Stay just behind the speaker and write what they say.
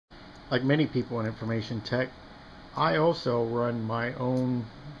Like many people in information tech, I also run my own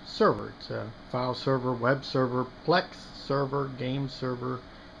server. It's a file server, web server, Plex server, game server,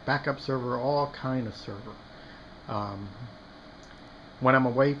 backup server, all kind of server. When I'm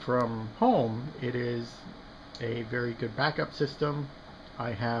away from home, it is a very good backup system.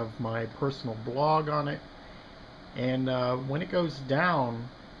 I have my personal blog on it, and when it goes down,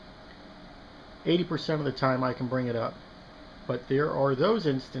 80% of the time I can bring it up. But there are those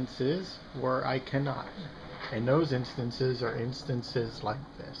instances where I cannot. And those instances are instances like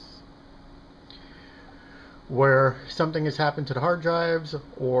this, where something has happened to the hard drives,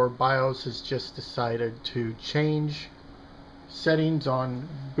 or BIOS has just decided to change settings on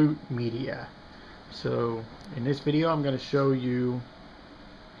boot media. So in this video I'm going to show you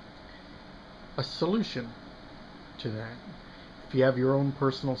a solution to that. If you have your own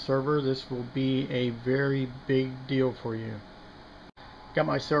personal server, this will be a very big deal for you. Got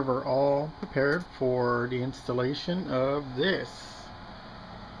my server all prepared for the installation of this.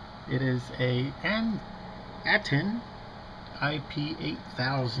 It is a Aten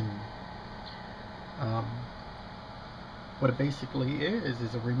IP8000. What it basically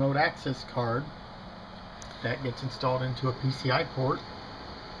is a remote access card that gets installed into a PCI port.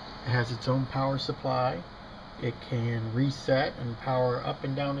 It has its own power supply. It can reset and power up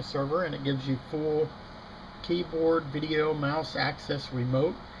and down the server, and it gives you full keyboard, video, mouse access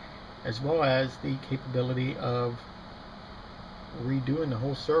remote, as well as the capability of redoing the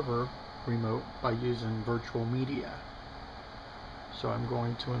whole server remote by using virtual media. So I'm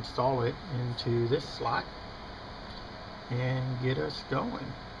going to install it into this slot and get us going.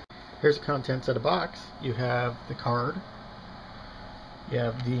 Here's the contents of the box. You have the card, you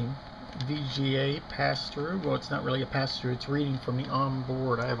have the VGA pass-through. Well, it's not really a pass-through, it's reading from the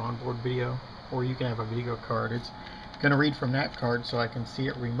onboard. I have onboard video, or you can have a video card. It's going to read from that card so I can see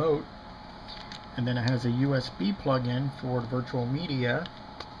it remote. And then it has a USB plug-in for the virtual media.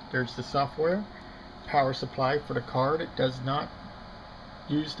 There's the software. Power supply for the card. It does not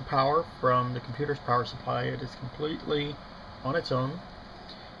use the power from the computer's power supply. It is completely on its own.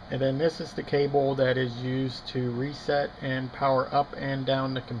 And then this is the cable that is used to reset and power up and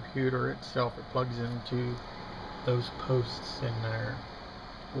down the computer itself. It plugs into those posts in there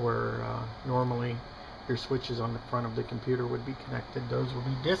where normally your switches on the front of the computer would be connected. Those will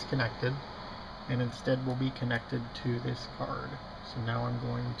be disconnected and instead will be connected to this card. So now I'm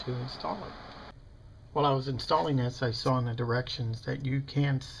going to install it. While I was installing this, I saw in the directions that you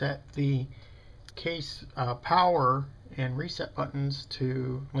can set the case power and reset buttons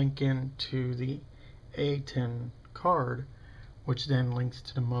to link into the Aten card, which then links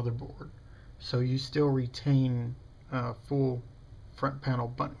to the motherboard. So you still retain full front panel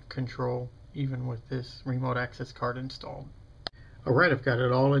button control even with this remote access card installed. Alright, I've got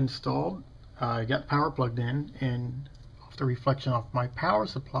it all installed. I got the power plugged in, and off the reflection off my power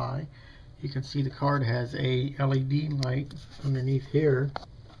supply, you can see the card has a LED light underneath here,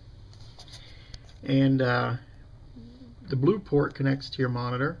 and the blue port connects to your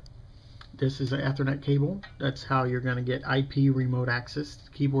monitor. This is an Ethernet cable. That's how you're going to get IP remote access,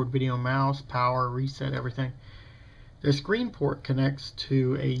 keyboard, video, mouse, power, reset, everything. This green port connects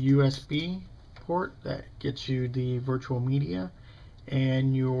to a USB port that gets you the virtual media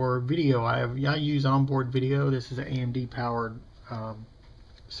and your video. I use onboard video. This is an AMD powered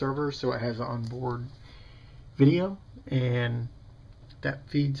server, so it has onboard video, and that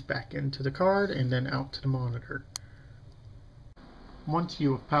feeds back into the card and then out to the monitor. Once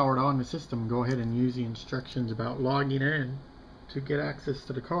you have powered on the system, go ahead and use the instructions about logging in to get access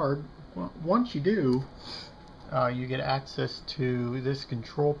to the card. Once you do, you get access to this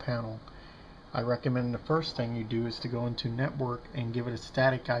control panel. I recommend the first thing you do is to go into network and give it a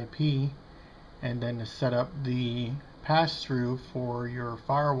static IP, and then to set up the pass-through for your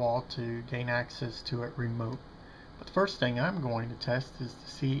firewall to gain access to it remote. But the first thing I'm going to test is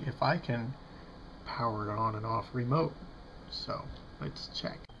to see if I can power it on and off remote. So let's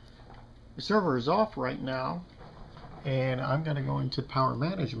check. The server is off right now, and I'm going to go into power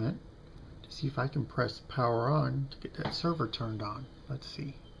management to see if I can press power on to get that server turned on. Let's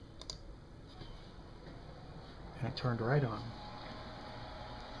see. And it turned right on.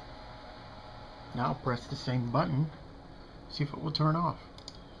 Now I'll press the same button, see if it will turn off.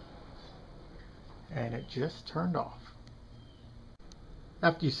 And it just turned off.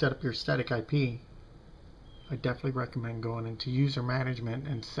 After you set up your static IP, I definitely recommend going into user management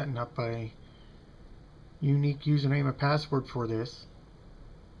and setting up a unique username and password for this.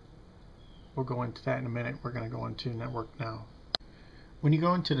 We'll go into that in a minute. We're going to go into network now. When you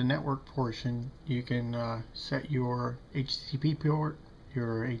go into the network portion, you can set your HTTP port,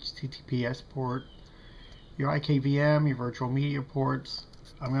 your HTTPS port, your IKVM, your virtual media ports.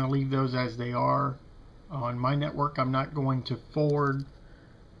 I'm going to leave those as they are. On my network, I'm not going to forward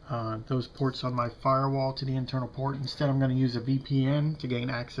those ports on my firewall to the internal port. Instead, I'm going to use a VPN to gain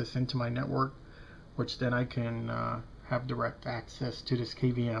access into my network, which then I can have direct access to this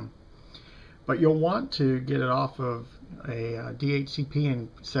KVM. But you'll want to get it off of a DHCP and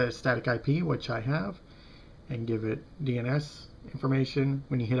set a static IP, which I have, and give it DNS information.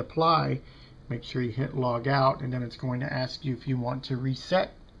 When you hit apply, make sure you hit log out, and then it's going to ask you if you want to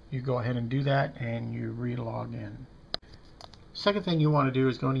reset. You go ahead and do that, and you re-log in. Second thing you want to do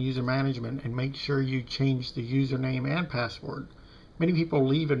is go into user management and make sure you change the username and password. Many people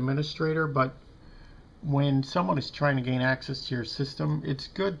leave administrator, but when someone is trying to gain access to your system, it's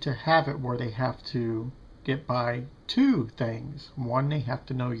good to have it where they have to get by two things. One, they have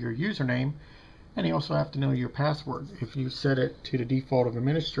to know your username, and they also have to know your password. If you set it to the default of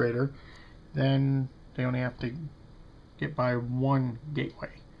administrator, then they only have to get by one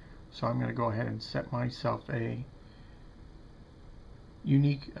gateway. So I'm going to go ahead and set myself a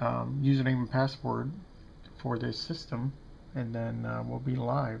unique username and password for this system, and then we'll be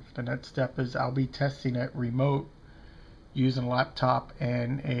live. The next step is I'll be testing it remote using a laptop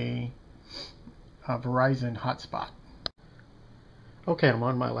and a Verizon hotspot. Okay, I'm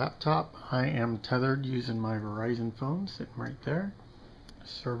on my laptop. I am tethered using my Verizon phone sitting right there. The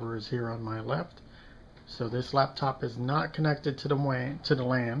server is here on my left. So this laptop is not connected to the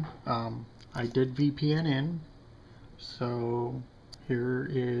LAN. I did VPN in. So here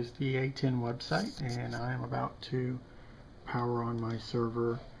is the Aten website, and I am about to power on my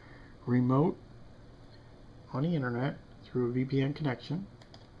server remote on the internet through a VPN connection.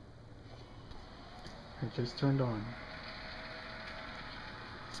 It just turned on.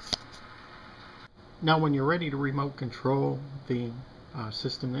 Now when you're ready to remote control the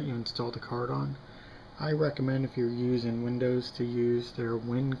system that you installed the card on, I recommend, if you're using Windows, to use their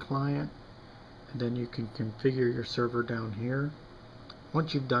Win client, and then you can configure your server down here.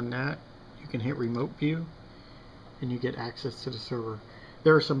 Once you've done that, you can hit remote view and you get access to the server.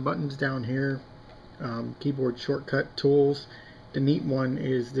 There are some buttons down here, keyboard shortcut tools. The neat one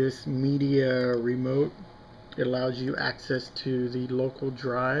is this media remote. It allows you access to the local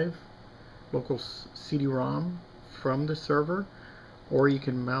drive, local CD-ROM from the server, or you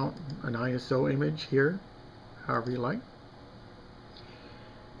can mount an ISO image here, however you like.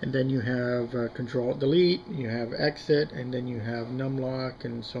 And then you have Control Delete, you have Exit, and then you have Numlock,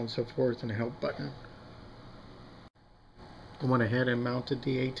 and so on and so forth, and a Help button. I went ahead and mounted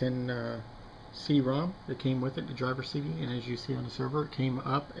the Aten CD-ROM that came with it, the driver CD, and as you see on the server, it came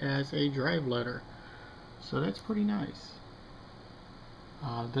up as a drive letter. So that's pretty nice.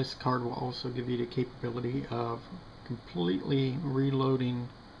 This card will also give you the capability of completely reloading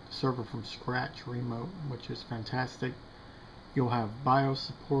the server from scratch remote, which is fantastic. You'll have BIOS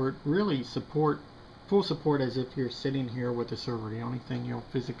support, really full support as if you're sitting here with the server. The only thing you'll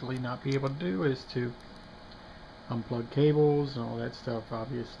physically not be able to do is to unplug cables and all that stuff,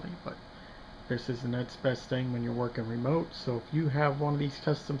 obviously, but this is the next best thing when you're working remote. So if you have one of these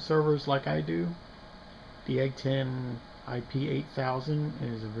custom servers like I do, the Aten IP8000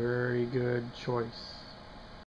 is a very good choice.